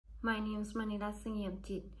My name is Maneerat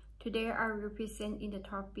Sa-Ngiemjit. Today I will present in the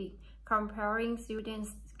topic comparing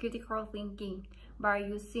students' critical thinking by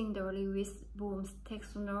using the Lewis-Bloom's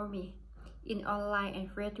taxonomy in online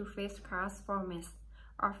and face-to-face class formats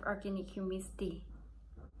of organic chemistry.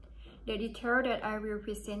 The details that I will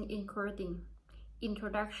present including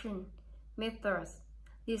introduction, methods,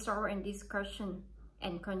 result and discussion,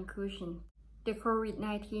 and conclusion. The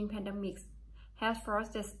COVID-19 pandemic has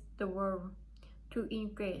forced the world to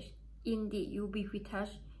engage in the ubiquitous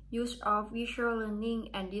use of visual learning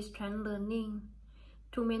and distance learning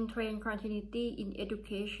to maintain continuity in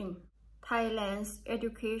education. Thailand's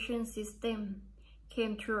education system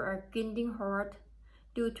came to a grinding halt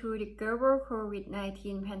due to the global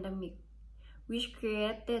COVID-19 pandemic, which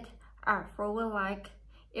created a forward-like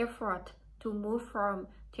effort to move from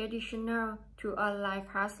traditional to online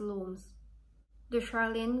classrooms. The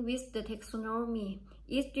challenge with the taxonomy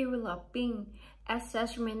is developing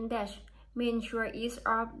assessment that measure each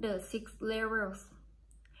of the 6 levels.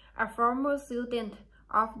 A former student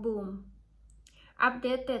of Bloom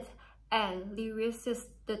updated and revised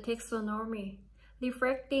the taxonomy,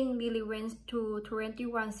 reflecting relevance to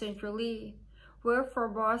 21st century work for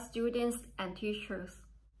both students and teachers.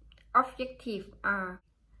 Objectives are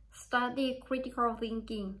study critical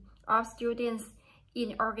thinking of students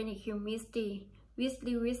in organic chemistry with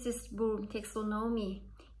Lewis-Bloom taxonomy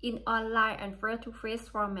in online and face-to-face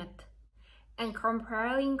format, and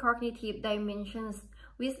comparing cognitive dimensions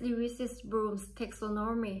with Lewis-Bloom's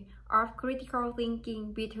taxonomy of critical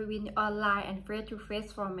thinking between online and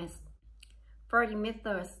face-to-face formats. For the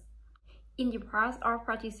methods, in the part of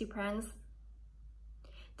participants,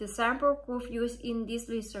 the sample group used in this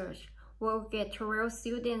research will get 12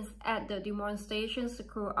 students at the Demonstration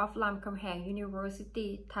School of Ramkhamhaeng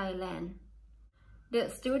University, Thailand. The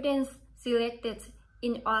students selected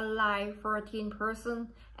in online 14 persons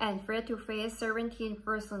and face-to-face 17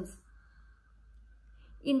 persons.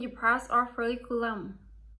 In the part of curriculum,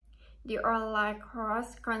 the online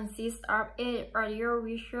course consists of 8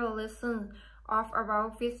 audio-visual lessons of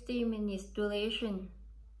about 50 minutes duration.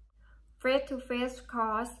 Face-to-face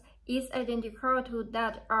course is identical to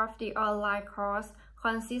that of the online course,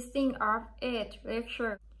 consisting of 8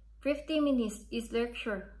 lectures. 50 minutes each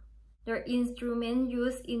lecture. The instruments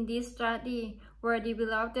used in this study were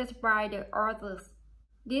developed by the authors.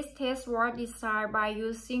 This test was designed by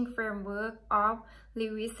using framework of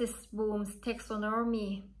Lewis-Bloom's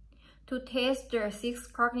taxonomy to test the 6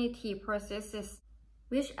 cognitive processes,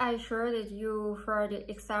 which I showed you for the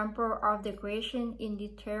example of the question in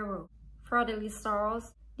this table. For the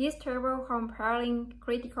results, this table comparing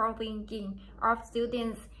critical thinking of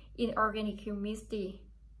students in organic chemistry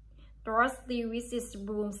towards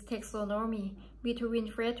Lewis-Bloom's taxonomy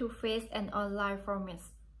between face-to-face and online formats.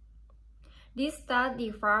 This study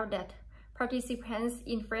found that participants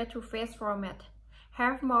in face-to-face format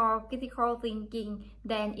have more critical thinking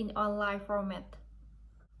than in online format.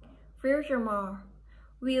 Furthermore,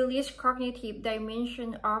 we list cognitive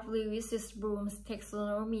dimension of Lewis-Bloom's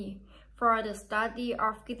taxonomy for the study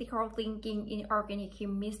of critical thinking in organic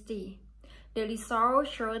chemistry. The results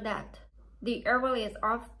show that the average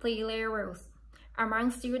of 3 levels among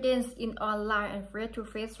students in online and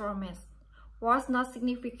face-to-face formats was not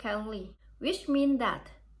significantly, which means that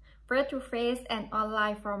face-to-face and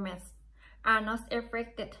online formats are not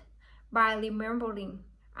affected by remembering,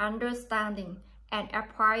 understanding, and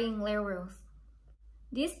applying levels.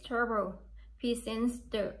 This table presents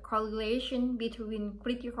the correlation between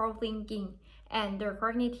critical thinking and the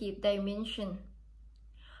cognitive dimension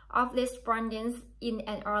of respondents in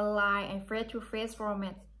an online and face-to-face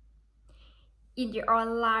format. In the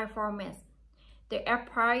online format, the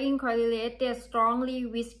applying correlated strongly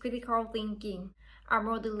with critical thinking, a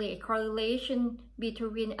moderate correlation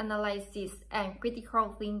between analysis and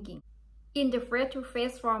critical thinking. In the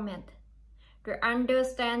face-to-face format, the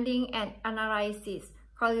understanding and analysis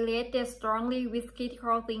correlated strongly with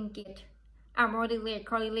critical thinking, a moderate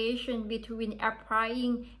correlation between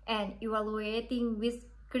applying and evaluating with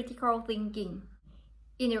critical thinking.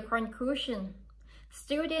 In the conclusion,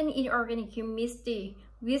 students in organic chemistry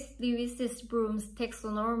with Lewis-Bloom's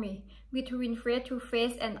taxonomy between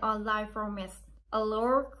face-to-face and online formats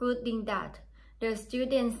allow concluding that the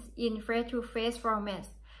students in face-to-face formats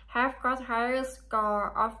have got higher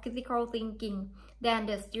score of critical thinking than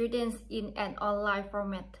the students in an online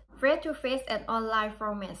format. Face-to-face and online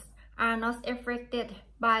formats are not affected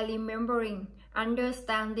by remembering,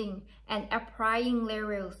 understanding, and applying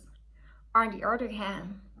levels. On the other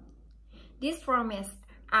hand, these formats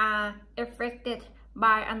are affected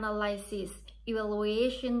by analysis,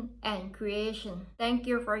 evaluation, and creation. Thank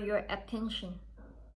you for your attention.